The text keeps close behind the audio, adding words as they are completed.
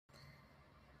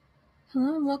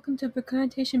Hello and welcome to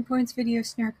Comprehension Points video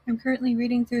Snark. I'm currently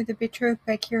reading through The Betrothed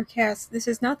by Kiera Cass. This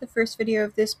is not the first video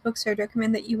of this book, so I'd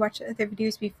recommend that you watch the other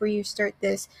videos before you start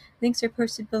this. Links are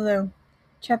posted below.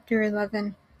 Chapter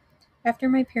 11. After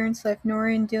my parents left,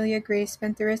 Nora and Delia Grace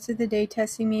spent the rest of the day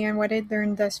testing me on what I'd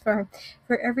learned thus far.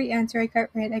 For every answer I got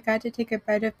right, I got to take a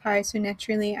bite of pie, so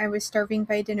naturally I was starving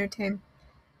by dinner time.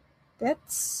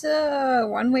 That's,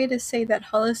 one way to say that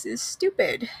Hollis is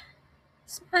stupid.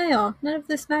 Smile. None of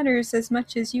this matters as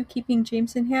much as you keeping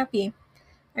Jameson happy.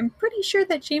 I'm pretty sure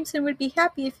that Jameson would be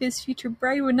happy if his future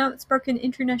bride would not spark an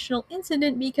international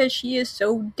incident because she is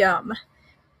so dumb.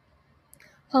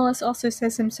 Hollis also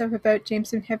says some stuff about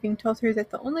Jameson having told her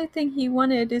that the only thing he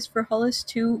wanted is for Hollis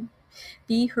to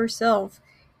be herself.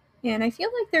 And I feel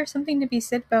like there's something to be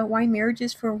said about why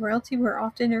marriages for royalty were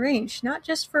often arranged, not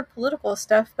just for political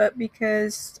stuff, but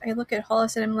because I look at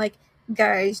Hollis and I'm like,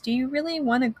 guys, do you really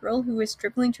want a girl who is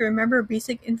struggling to remember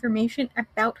basic information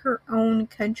about her own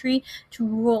country to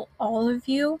rule all of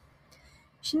you?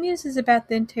 She muses about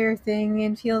the entire thing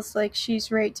and feels like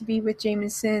she's right to be with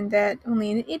Jameson, that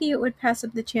only an idiot would pass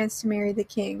up the chance to marry the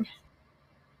king.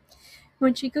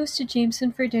 When she goes to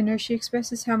Jameson for dinner, she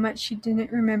expresses how much she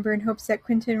didn't remember and hopes that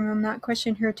Quentin will not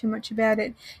question her too much about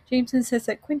it. Jameson says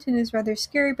that Quentin is rather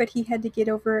scary, but he had to get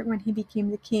over it when he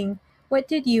became the king. What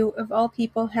did you, of all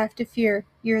people, have to fear?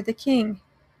 You're the king.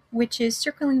 Which is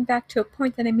circling back to a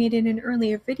point that I made in an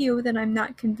earlier video, that I'm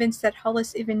not convinced that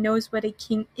Hollis even knows what a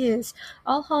king is.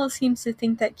 All Hollis seems to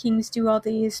think that kings do all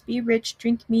day is be rich,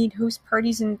 drink mead, host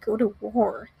parties, and go to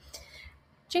war.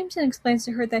 Jameson explains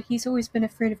to her that he's always been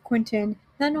afraid of Quentin.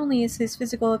 Not only is his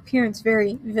physical appearance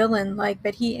very villain-like,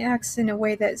 but he acts in a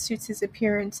way that suits his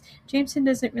appearance. Jameson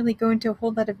doesn't really go into a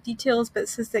whole lot of details, but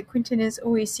says that Quentin is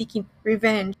always seeking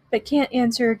revenge, but can't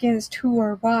answer against who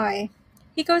or why.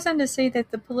 He goes on to say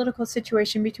that the political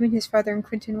situation between his father and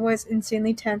Quentin was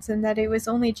insanely tense, and that it was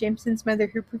only Jameson's mother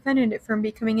who prevented it from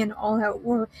becoming an all-out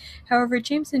war. However,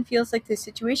 Jameson feels like the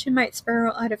situation might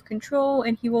spiral out of control,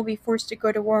 and he will be forced to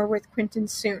go to war with Quentin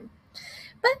soon.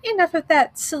 But enough of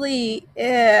that silly,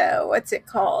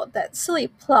 that silly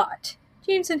plot.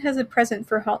 Jameson has a present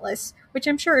for Hollis, which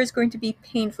I'm sure is going to be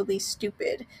painfully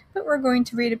stupid, but we're going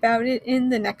to read about it in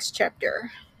the next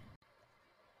chapter.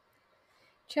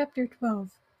 Chapter 12.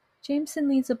 Jameson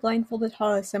leads a blindfolded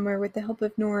Hollis somewhere with the help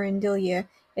of Nora and Delia.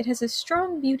 It has a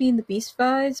strong Beauty and the Beast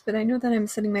vibes, but I know that I'm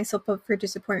setting myself up for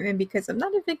disappointment because I'm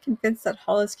not even convinced that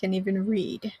Hollis can even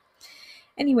read.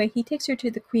 Anyway, he takes her to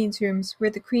the Queen's rooms, where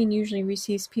the Queen usually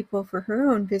receives people for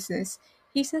her own business.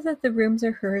 He says that the rooms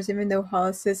are hers, even though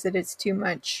Hollis says that it's too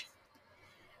much.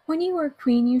 When you are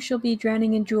queen, you shall be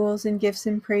drowning in jewels and gifts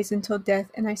and praise until death,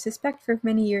 and I suspect for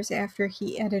many years after,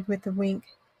 he added with a wink.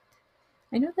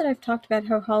 I know that I've talked about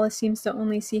how Hollis seems to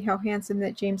only see how handsome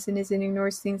that Jameson is and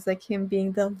ignores things like him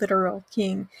being the literal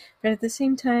king, but at the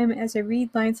same time, as I read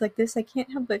lines like this, I can't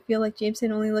help but feel like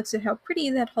Jameson only looks at how pretty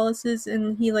that Hollis is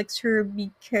and he likes her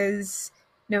because...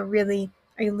 No, really,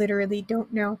 I literally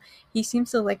don't know. He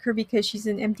seems to like her because she's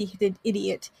an empty-headed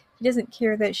idiot. He doesn't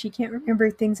care that she can't remember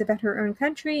things about her own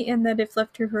country, and that if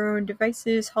left to her own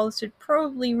devices, Hollis would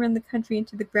probably run the country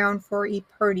into the ground for a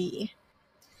party.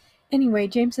 Anyway,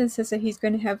 Jameson says that he's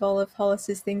going to have all of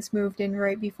Hollis's things moved in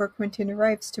right before Quentin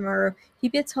arrives tomorrow. He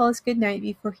bids Hollis good night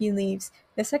before he leaves.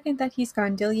 The second that he's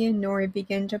gone, Delia and Nora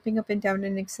begin jumping up and down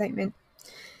in excitement.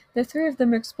 The three of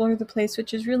them explore the place,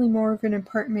 which is really more of an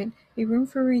apartment, a room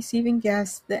for receiving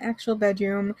guests, the actual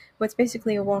bedroom, what's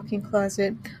basically a walk-in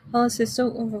closet. Hollis is so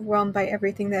overwhelmed by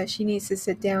everything that she needs to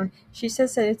sit down. She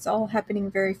says that it's all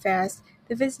happening very fast.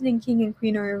 The visiting king and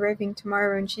queen are arriving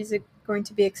tomorrow, and she's going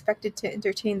to be expected to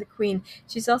entertain the queen.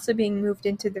 She's also being moved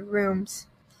into the rooms.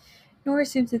 Nora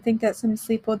seems to think that some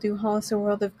sleep will do Hollis a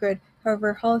world of good.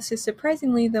 However, Hollis is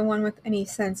surprisingly the one with any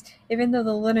sense. Even though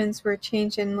the linens were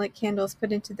changed and lit candles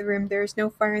put into the room, there is no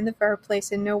fire in the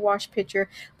fireplace and no wash pitcher.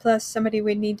 Plus, somebody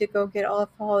would need to go get all of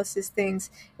Hollis's things.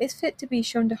 It's fit to be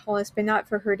shown to Hollis, but not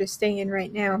for her to stay in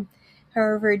right now.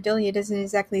 However, Delia doesn't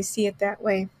exactly see it that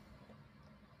way.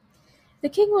 The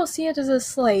king will see it as a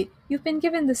slight. You've been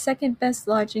given the second best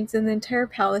lodgings in the entire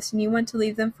palace, and you want to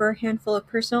leave them for a handful of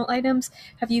personal items?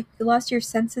 Have you lost your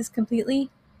senses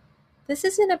completely? This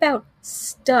isn't about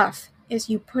stuff, as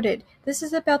you put it. This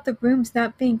is about the rooms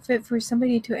not being fit for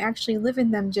somebody to actually live in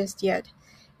them just yet.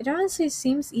 It honestly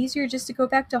seems easier just to go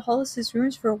back to Hollis's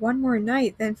rooms for one more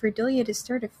night than for Delia to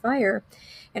start a fire.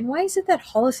 And why is it that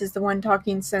Hollis is the one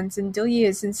talking sense and Delia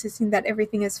is insisting that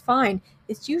everything is fine?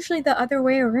 It's usually the other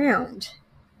way around.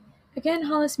 Again,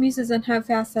 Hollis muses on how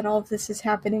fast that all of this is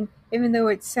happening, even though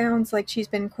it sounds like she's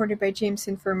been courted by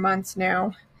Jameson for months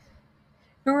now.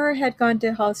 Nora had gone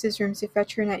to Hollis's room to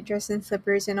fetch her nightdress and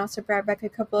slippers and also brought back a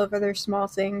couple of other small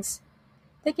things.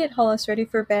 They get Hollis ready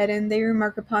for bed, and they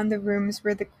remark upon the rooms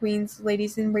where the Queen's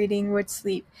ladies-in-waiting would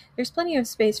sleep. There's plenty of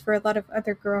space for a lot of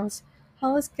other girls.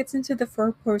 Hollis gets into the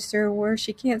four-poster where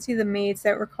she can't see the maids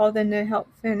that were called in to help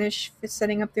finish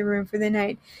setting up the room for the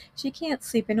night. She can't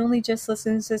sleep and only just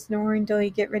listens as Nora and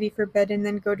Dilly get ready for bed and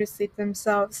then go to sleep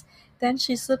themselves. Then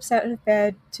she slips out of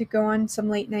bed to go on some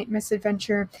late-night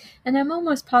misadventure, and I'm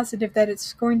almost positive that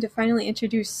it's going to finally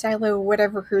introduce Silo,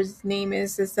 whatever her name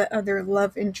is, as the other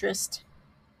love interest.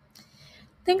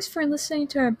 Thanks for listening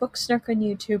to our book Snark on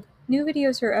YouTube. New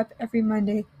videos are up every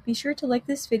Monday. Be sure to like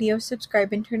this video,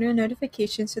 subscribe, and turn on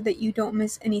notifications so that you don't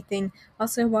miss anything.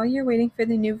 Also, while you're waiting for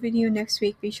the new video next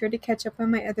week, be sure to catch up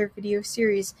on my other video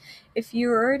series. If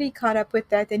you're already caught up with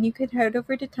that, then you can head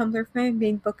over to Tumblr for my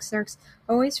main book Snarks,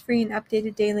 always free and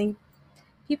updated daily.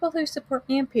 People who support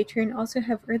me on Patreon also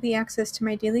have early access to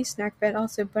my daily snack, but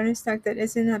also bonus snack that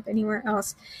isn't up anywhere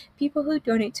else. People who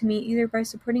donate to me either by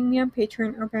supporting me on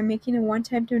Patreon or by making a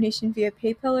one-time donation via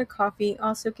PayPal or Ko-fi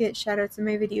also get shoutouts in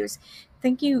my videos.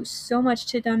 Thank you so much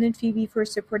to Don and Phoebe for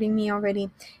supporting me already.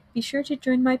 Be sure to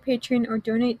join my Patreon or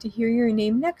donate to hear your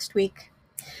name next week.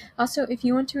 Also, if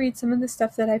you want to read some of the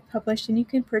stuff that I've published, and you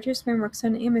can purchase my works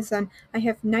on Amazon, I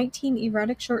have 19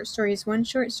 erotic short stories, 1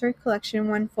 short story collection,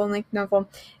 1 full-length novel.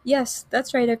 Yes,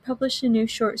 that's right, I've published a new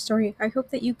short story. I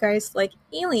hope that you guys like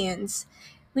aliens.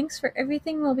 Links for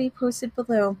everything will be posted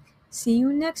below. See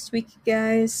you next week,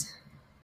 guys.